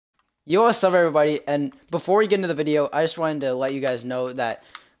Yo, what's up everybody, and before we get into the video, I just wanted to let you guys know that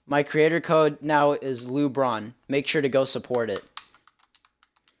my creator code now is Liubron. Make sure to go support it.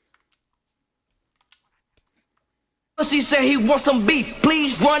 He said he wants some beef,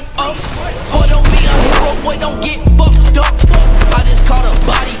 please run up. Boy, don't be a hero, boy, don't get fucked up. I just caught a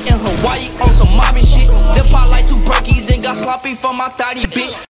body in Hawaii on some mobbing shit. Then pop like two breakies and got sloppy from my thotty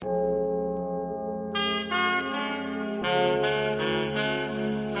bitch.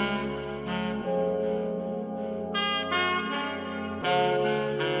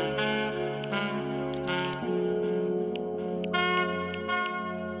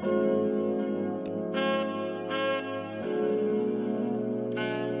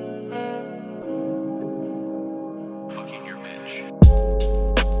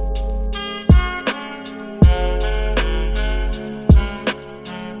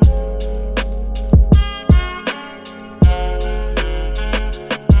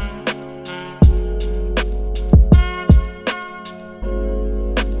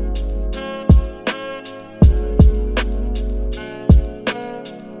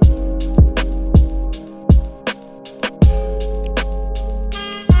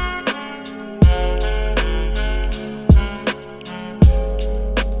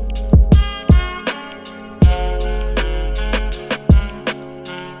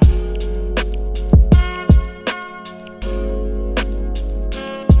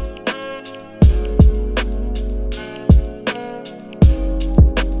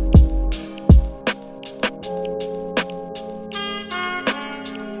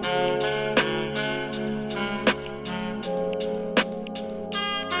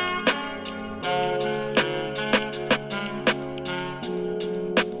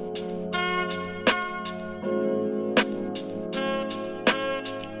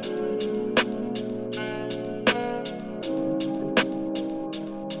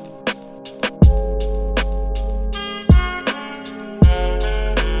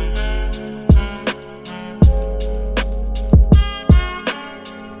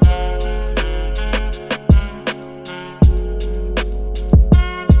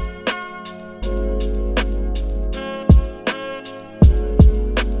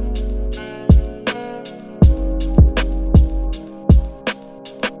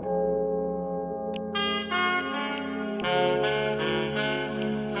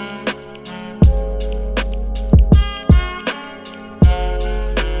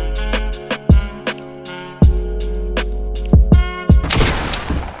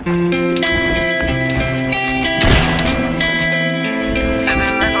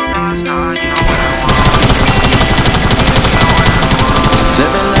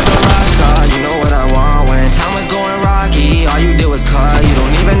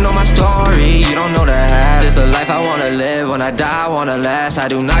 When I die, I wanna last. I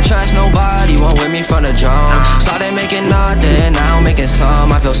do not trust nobody, won't with me from the jump. Started making nothing, now I'm making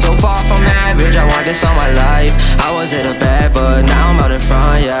some. I feel so far from average, I want this all my life. I was at a bad, but now I'm out in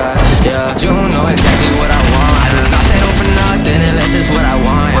front, yeah. You know exactly what I want. I do not settle for nothing unless it's what I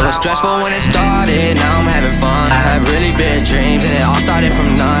want. It was stressful when it started, now I'm having fun. I have really big dreams and it all started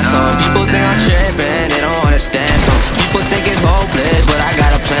from none. So people think I'm tripping, they don't understand. So people think it's hopeless, but I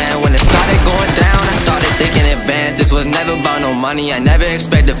got a plan. When it started going down, I started thinking advance. This was never about no money, I never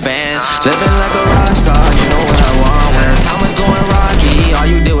expected fans. Living like a rock star, you know what I want. When time was going rocky, all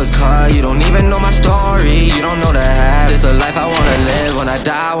you did was cut. You don't even know my story, you don't know the half. This a life I wanna live, when I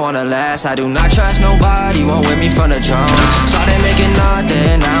die I wanna last. I do not trust nobody, won't with me from the jump. Started making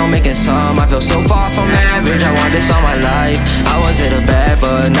nothing, now I'm making some. I feel so far from average, I want this all my life. I was at a bad,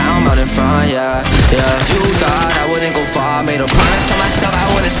 but now I'm out in front, yeah. You thought I wouldn't go far, made a promise to myself I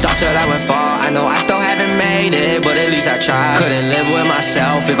wouldn't stop till I went far. I know I still haven't made it, but at least I tried. Couldn't live with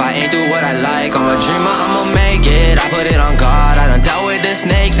myself if I ain't do what I like. I'm a dreamer, I'ma make it, I put it on God. I done dealt with the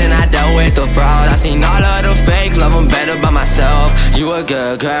snakes and I dealt with the frauds. I seen all of the fakes, love them better by myself. You a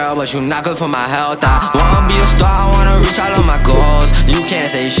good girl, but you not good for my health. I wanna be a star, I wanna reach all of my goals. You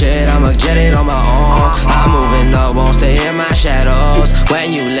can't say shit, I'ma get it on my own. I'm moving up, won't stay in my shadows.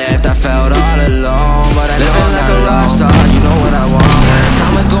 When you left, I felt all alone, but I know I'm like a rock star, you know what I want. When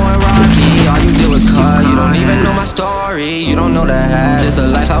time is going rocky, all you did was cut. You don't even know my story, you don't know the half. It's a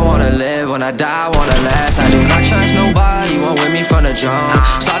life I wanna live, when I die I wanna last. I do not trust nobody, won't with me from the jump.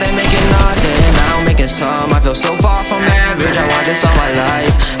 Started making nothing, now I'm making some. I feel so far from average, I want this all my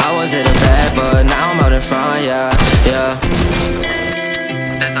life. I was at a bad, but now I'm out in front, yeah.